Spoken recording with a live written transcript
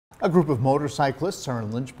A group of motorcyclists are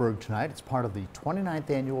in Lynchburg tonight. It's part of the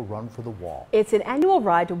 29th annual Run for the Wall. It's an annual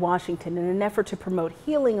ride to Washington in an effort to promote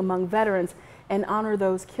healing among veterans and honor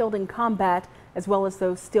those killed in combat as well as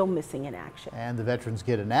those still missing in action. And the veterans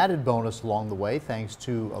get an added bonus along the way thanks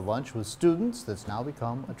to a lunch with students that's now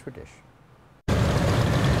become a tradition.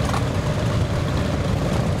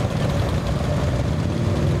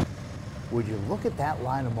 Would you look at that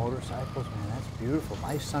line of motorcycles? Man, that's beautiful.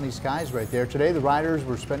 Nice sunny skies right there. Today, the riders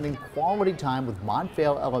were spending quality time with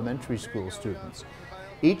Montvale Elementary School students.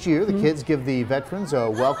 Each year, the kids give the veterans a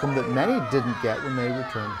welcome that many didn't get when they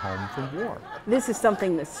returned home from war. This is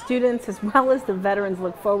something the students as well as the veterans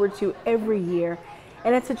look forward to every year.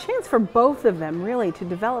 And it's a chance for both of them, really, to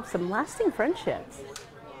develop some lasting friendships.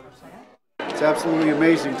 It's absolutely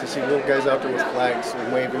amazing to see little guys out there with flags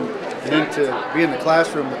and waving, and then to be in the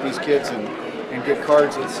classroom with these kids and get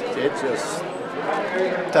cards. It's just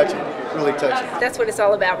touching, really touching. That's what it's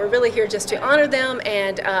all about. We're really here just to honor them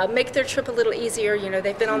and make their trip a little easier. You know,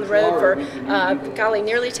 they've been on the road for, golly,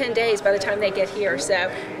 nearly 10 days by the time they get here.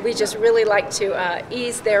 So we just really like to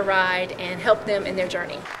ease their ride and help them in their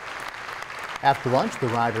journey. After lunch, the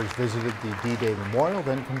riders visited the D-Day Memorial,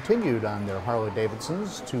 then continued on their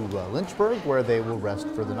Harley-Davidsons to Lynchburg, where they will rest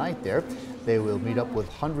for the night there. They will meet up with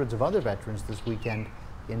hundreds of other veterans this weekend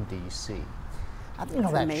in D.C. You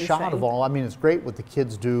know, that amazing. shot of all, I mean, it's great what the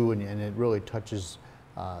kids do, and it really touches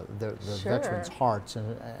the veterans' hearts,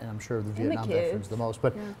 and I'm sure the Vietnam veterans the most.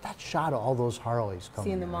 But that shot of all those Harleys coming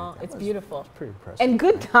seeing them all, it's beautiful. It's pretty impressive. And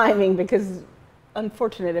good timing, because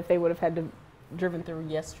unfortunate if they would have had to driven through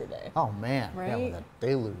yesterday. Oh man, right? Yeah, with that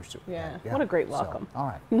deluge. Yeah, what a great welcome. So, all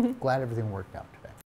right, glad everything worked out.